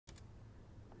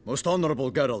Most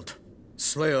honorable Geralt,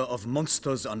 slayer of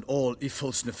monsters and all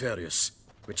evils nefarious,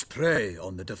 which prey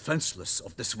on the defenseless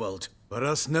of this world.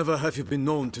 Whereas never have you been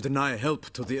known to deny help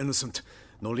to the innocent,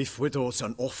 nor leave widows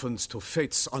and orphans to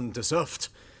fates undeserved.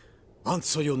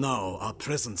 Answer you now our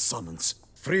present summons.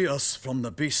 Free us from the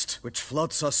beast which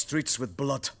floods our streets with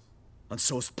blood, and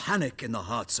sows panic in the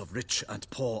hearts of rich and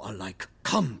poor alike.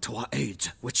 Come to our aid,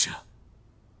 Witcher.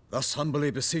 Thus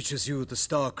humbly beseeches you the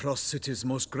Star-Crossed City's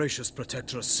most gracious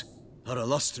protectress, Her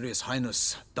Illustrious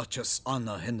Highness, Duchess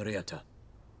Anna Henrietta.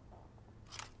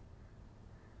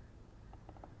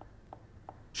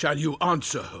 Shall you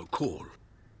answer her call?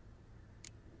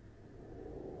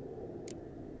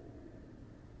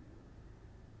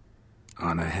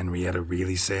 Anna Henrietta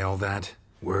really say all that?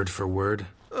 Word for word?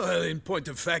 Well, in point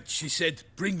of fact, she said,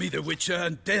 "Bring me the Witcher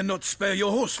and dare not spare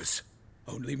your horses.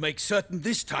 Only make certain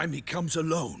this time he comes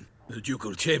alone." The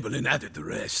Ducal Chamberlain added the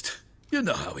rest. You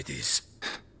know how it is.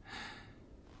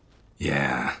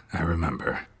 Yeah, I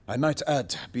remember. I might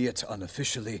add, be it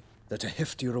unofficially, that a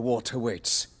hefty reward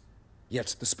awaits.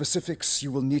 Yet the specifics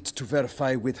you will need to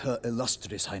verify with Her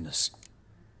Illustrious Highness.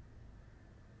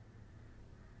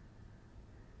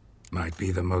 Might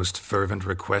be the most fervent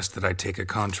request that I take a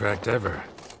contract ever.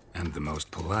 And the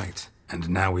most polite. And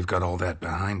now we've got all that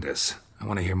behind us. I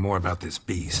want to hear more about this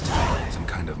beast. Some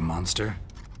kind of monster?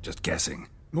 Just guessing.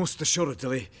 Most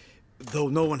assuredly, though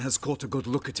no one has caught a good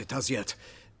look at it as yet.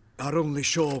 Our only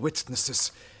sure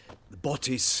witnesses. The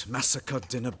bodies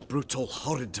massacred in a brutal,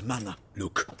 horrid manner.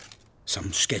 Look,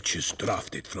 some sketches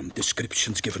drafted from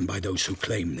descriptions given by those who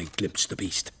claim they glimpsed the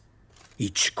beast.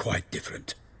 Each quite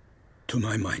different. To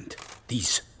my mind,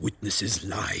 these witnesses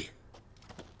lie.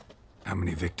 How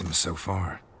many victims so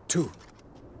far? 2.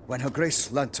 When Her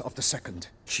Grace learnt of the second,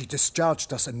 she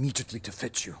discharged us immediately to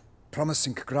fetch you,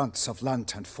 promising grants of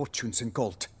land and fortunes in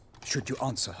gold, should you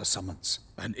answer her summons.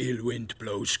 An ill wind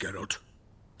blows, Geralt.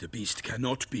 The beast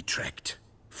cannot be tracked.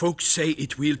 Folks say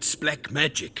it wields black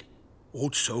magic.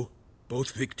 Also,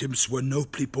 both victims were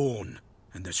nobly born,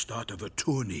 and the start of a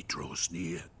tourney draws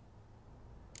near.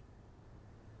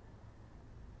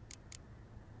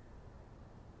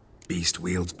 Beast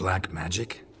wields black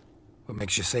magic? What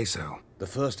makes you say so? The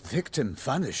first victim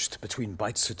vanished between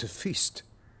bites at a feast.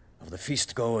 Of the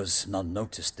feast-goers, none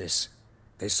noticed this.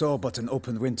 They saw but an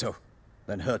open window,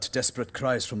 then heard desperate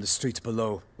cries from the street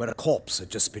below, where a corpse had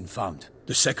just been found.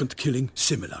 The second killing,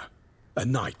 similar. A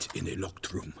night in a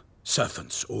locked room.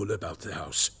 Servants all about the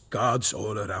house. Guards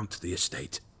all around the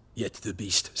estate. Yet the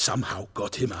beast somehow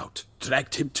got him out,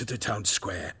 dragged him to the town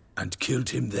square, and killed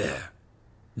him there.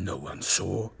 No one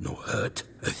saw, nor heard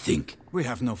a thing. We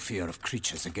have no fear of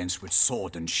creatures against which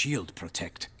sword and shield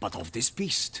protect. But of this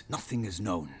beast, nothing is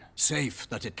known. Save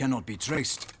that it cannot be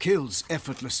traced, kills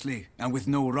effortlessly, and with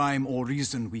no rhyme or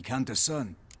reason we can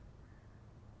discern.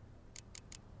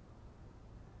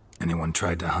 Anyone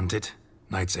tried to hunt it?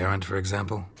 Knights errant, for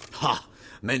example? Ha!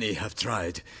 Many have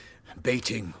tried.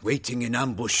 Baiting, waiting in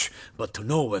ambush, but to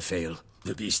no avail.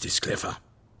 The beast is clever.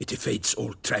 It evades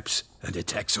all traps and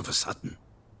attacks of a sudden.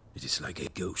 It is like a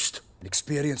ghost. An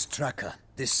experienced tracker.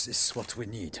 This is what we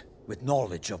need, with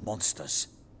knowledge of monsters.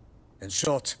 In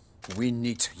short, we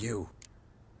need you.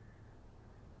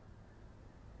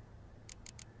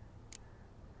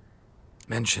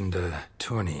 Mentioned a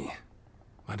tourney.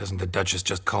 Why doesn't the Duchess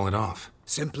just call it off?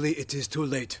 Simply, it is too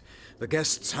late. The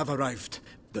guests have arrived.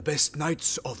 The best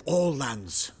knights of all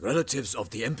lands, relatives of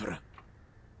the Emperor.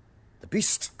 The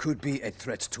beast could be a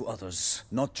threat to others,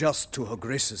 not just to Her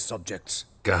Grace's subjects.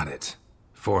 Got it.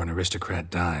 Before an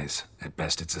aristocrat dies, at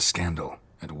best it's a scandal.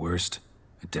 At worst,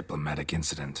 a diplomatic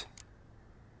incident.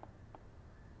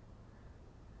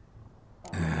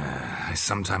 I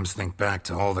sometimes think back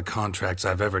to all the contracts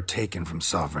I've ever taken from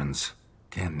sovereigns.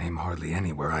 Can't name hardly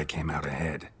any where I came out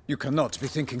ahead. You cannot be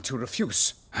thinking to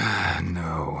refuse.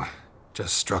 No.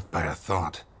 Just struck by a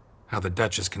thought. How the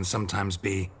Duchess can sometimes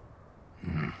be...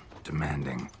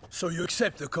 demanding. So you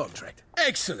accept the contract.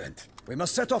 Excellent! We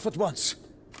must set off at once.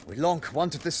 We long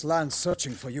wanted this land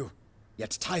searching for you.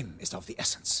 Yet time is of the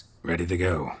essence. Ready to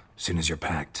go, soon as you're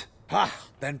packed.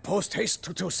 Then post haste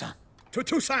to Toussaint. To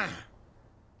Toussaint!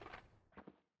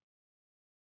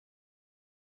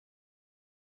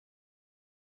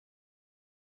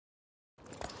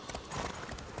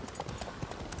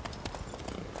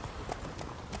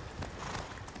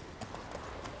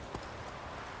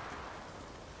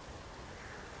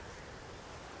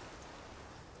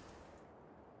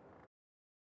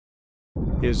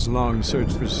 His long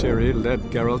search for Ciri led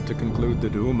Geralt to conclude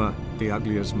that Uma, the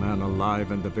ugliest man alive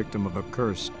and the victim of a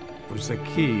curse, was the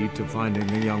key to finding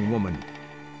the young woman.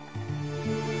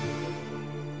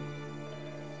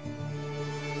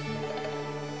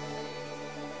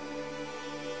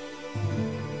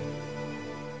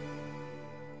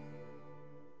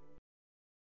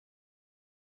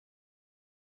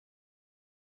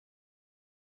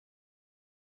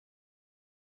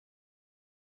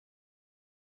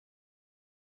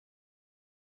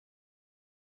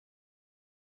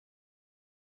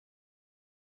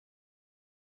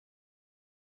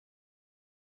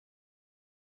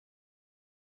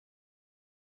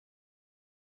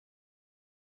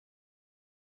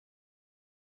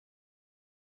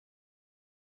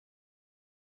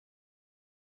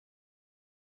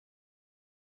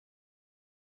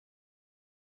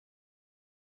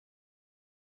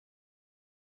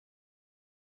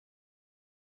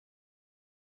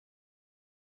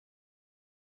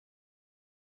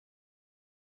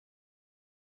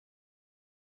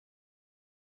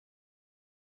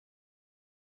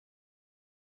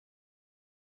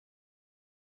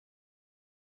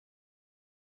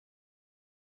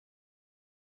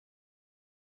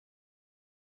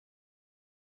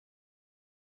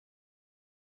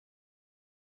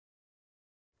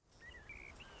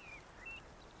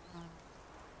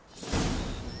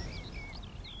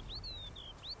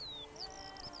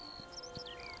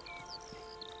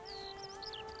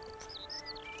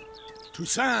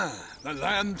 Toussaint, the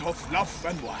land of love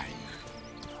and wine.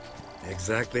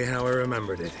 Exactly how I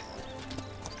remembered it.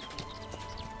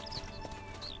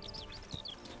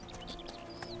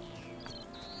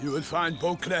 You will find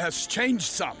Beauclair has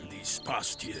changed some these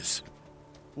past years.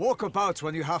 Walk about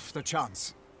when you have the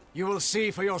chance. You will see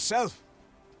for yourself.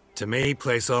 To me,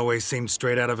 place always seemed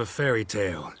straight out of a fairy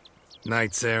tale.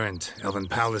 Knights errant, elven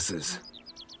palaces.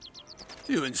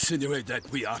 You insinuate that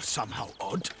we are somehow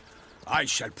odd? I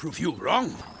shall prove you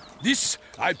wrong. This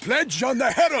I pledge on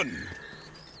the Heron!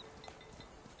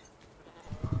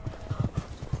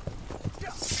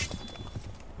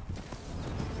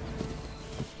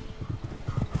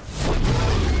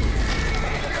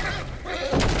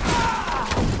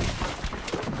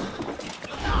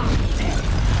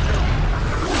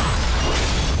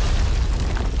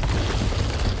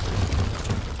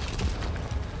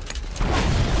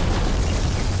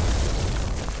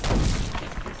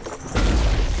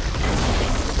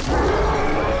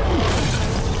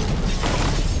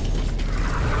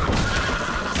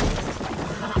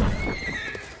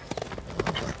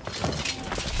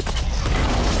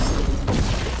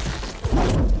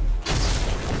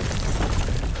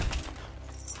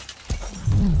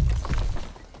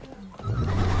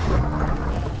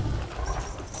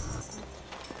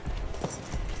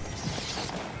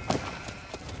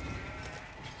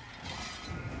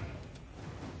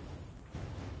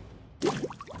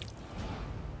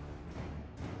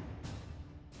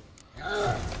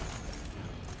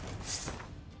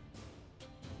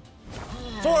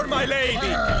 For my lady!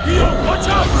 You watch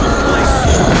out!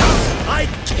 I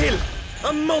kill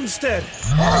a monster!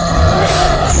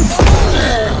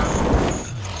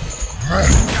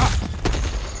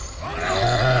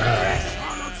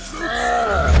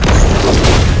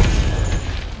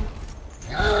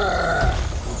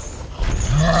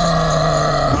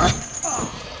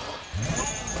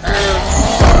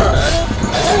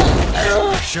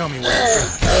 Show me what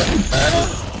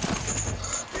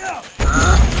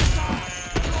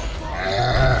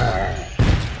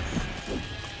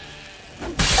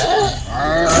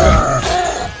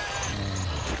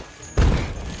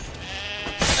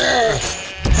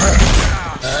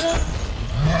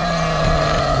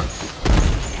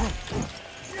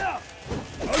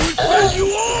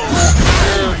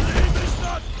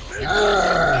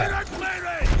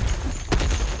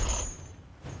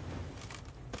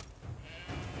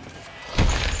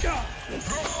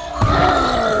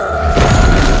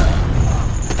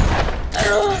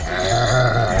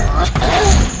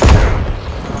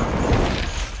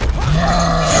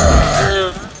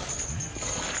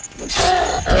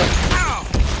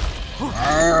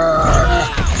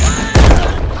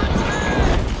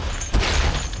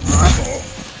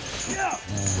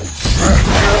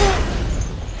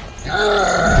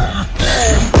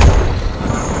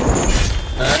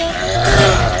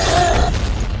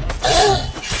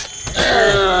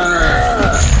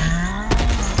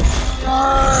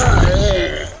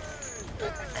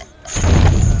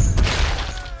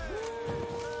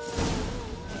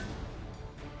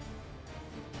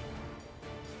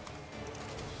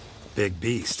big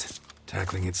beast.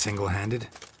 Tackling it single-handed?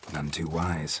 None too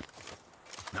wise.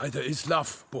 Neither is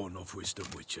love born of wisdom,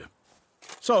 Witcher.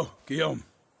 So, Guillaume,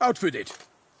 out with it.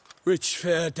 Which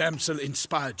fair damsel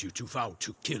inspired you to vow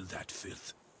to kill that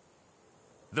filth?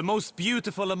 The most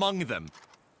beautiful among them.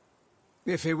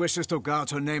 If he wishes to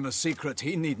guard her name a secret,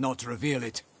 he need not reveal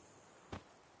it.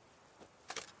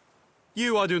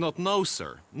 You I do not know,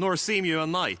 sir, nor seem you a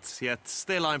knight, yet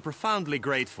still I am profoundly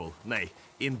grateful, nay,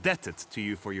 indebted to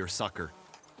you for your succor.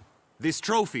 This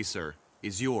trophy, sir,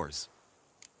 is yours.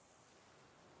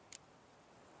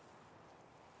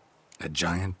 A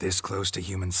giant this close to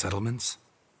human settlements?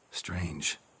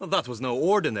 Strange. Well, that was no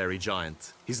ordinary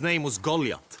giant. His name was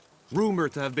Goliath,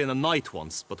 rumored to have been a knight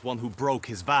once, but one who broke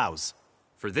his vows.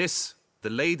 For this, the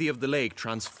Lady of the Lake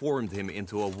transformed him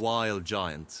into a wild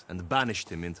giant and banished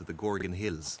him into the Gorgon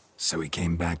Hills. So he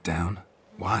came back down?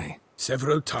 Why?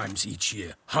 Several times each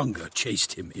year, hunger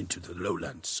chased him into the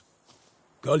lowlands.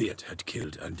 Goliath had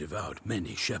killed and devoured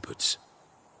many shepherds.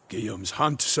 Guillaume's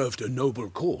hunt served a noble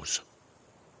cause.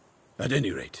 At any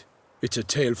rate, it's a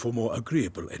tale for more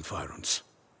agreeable environs.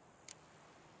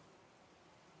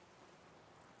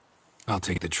 I'll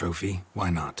take the trophy. Why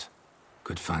not?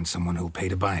 Could find someone who'll pay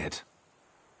to buy it.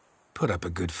 Put up a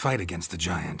good fight against the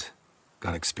giant.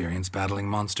 Got experience battling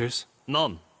monsters?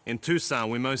 None. In Toussaint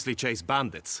we mostly chase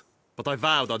bandits. But I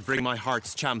vowed I'd bring my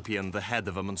heart's champion the head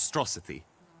of a monstrosity,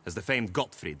 as the famed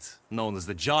Gottfried, known as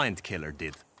the Giant Killer,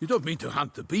 did. You don't mean to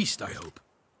hunt the beast, I hope.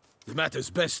 The matter's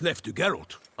best left to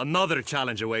Geralt. Another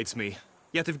challenge awaits me.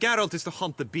 Yet if Geralt is to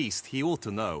hunt the beast, he ought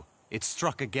to know. It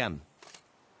struck again.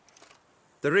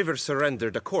 The river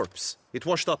surrendered a corpse. It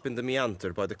washed up in the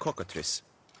meander by the cockatrice.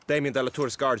 Damien de la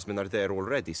Tour's guardsmen are there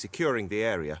already, securing the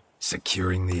area.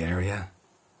 Securing the area?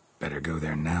 Better go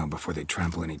there now before they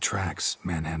trample any tracks,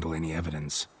 manhandle any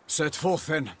evidence. Set forth,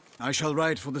 then. I shall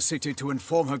ride for the city to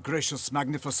inform her gracious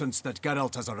magnificence that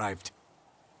Geralt has arrived.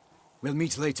 We'll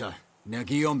meet later, near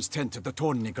Guillaume's tent at the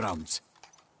Tourney grounds.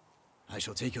 I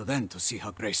shall take you then to see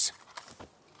her grace.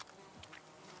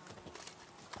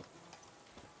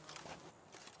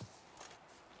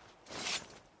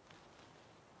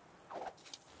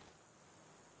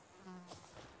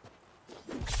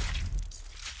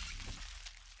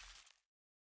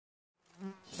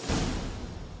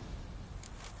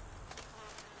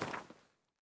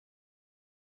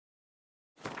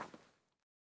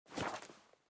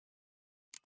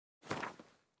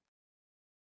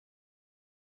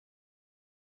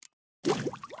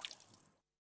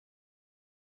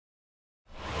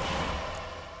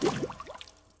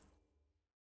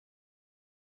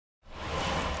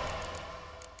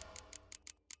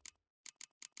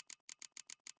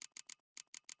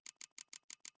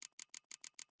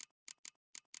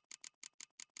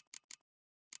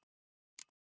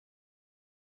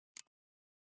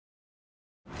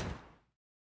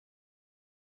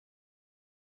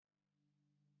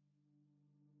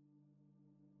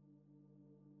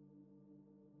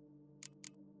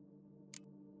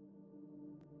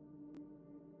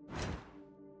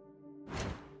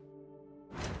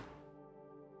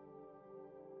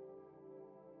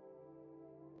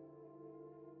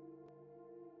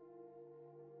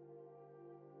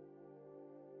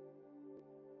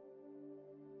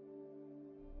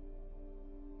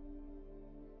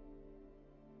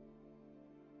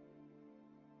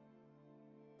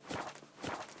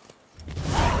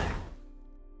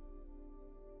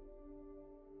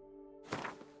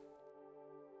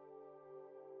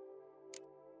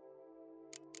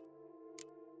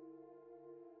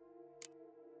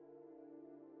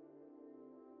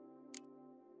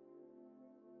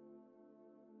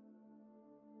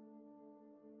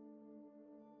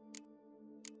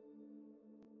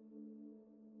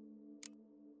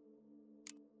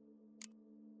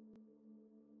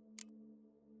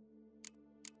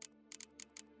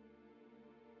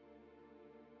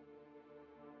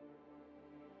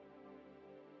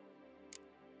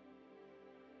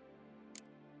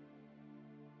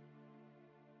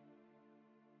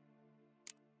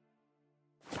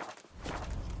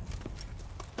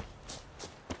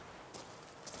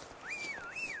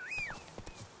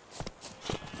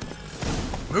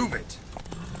 Move it!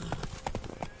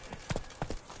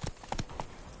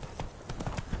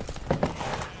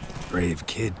 Brave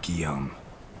kid, Guillaume.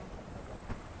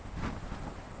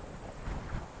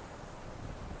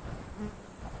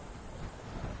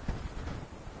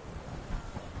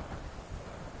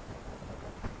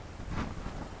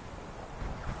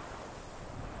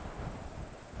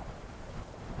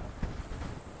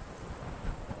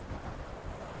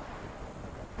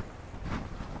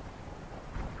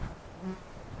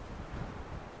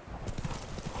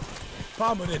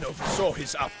 Parmelin oversaw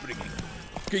his upbringing.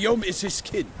 Guillaume is his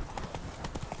kin.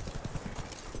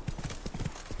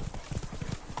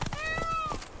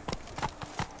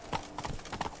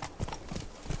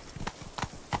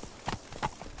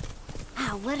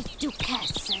 Our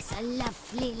Duchess is a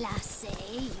lovely lassie,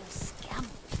 you see.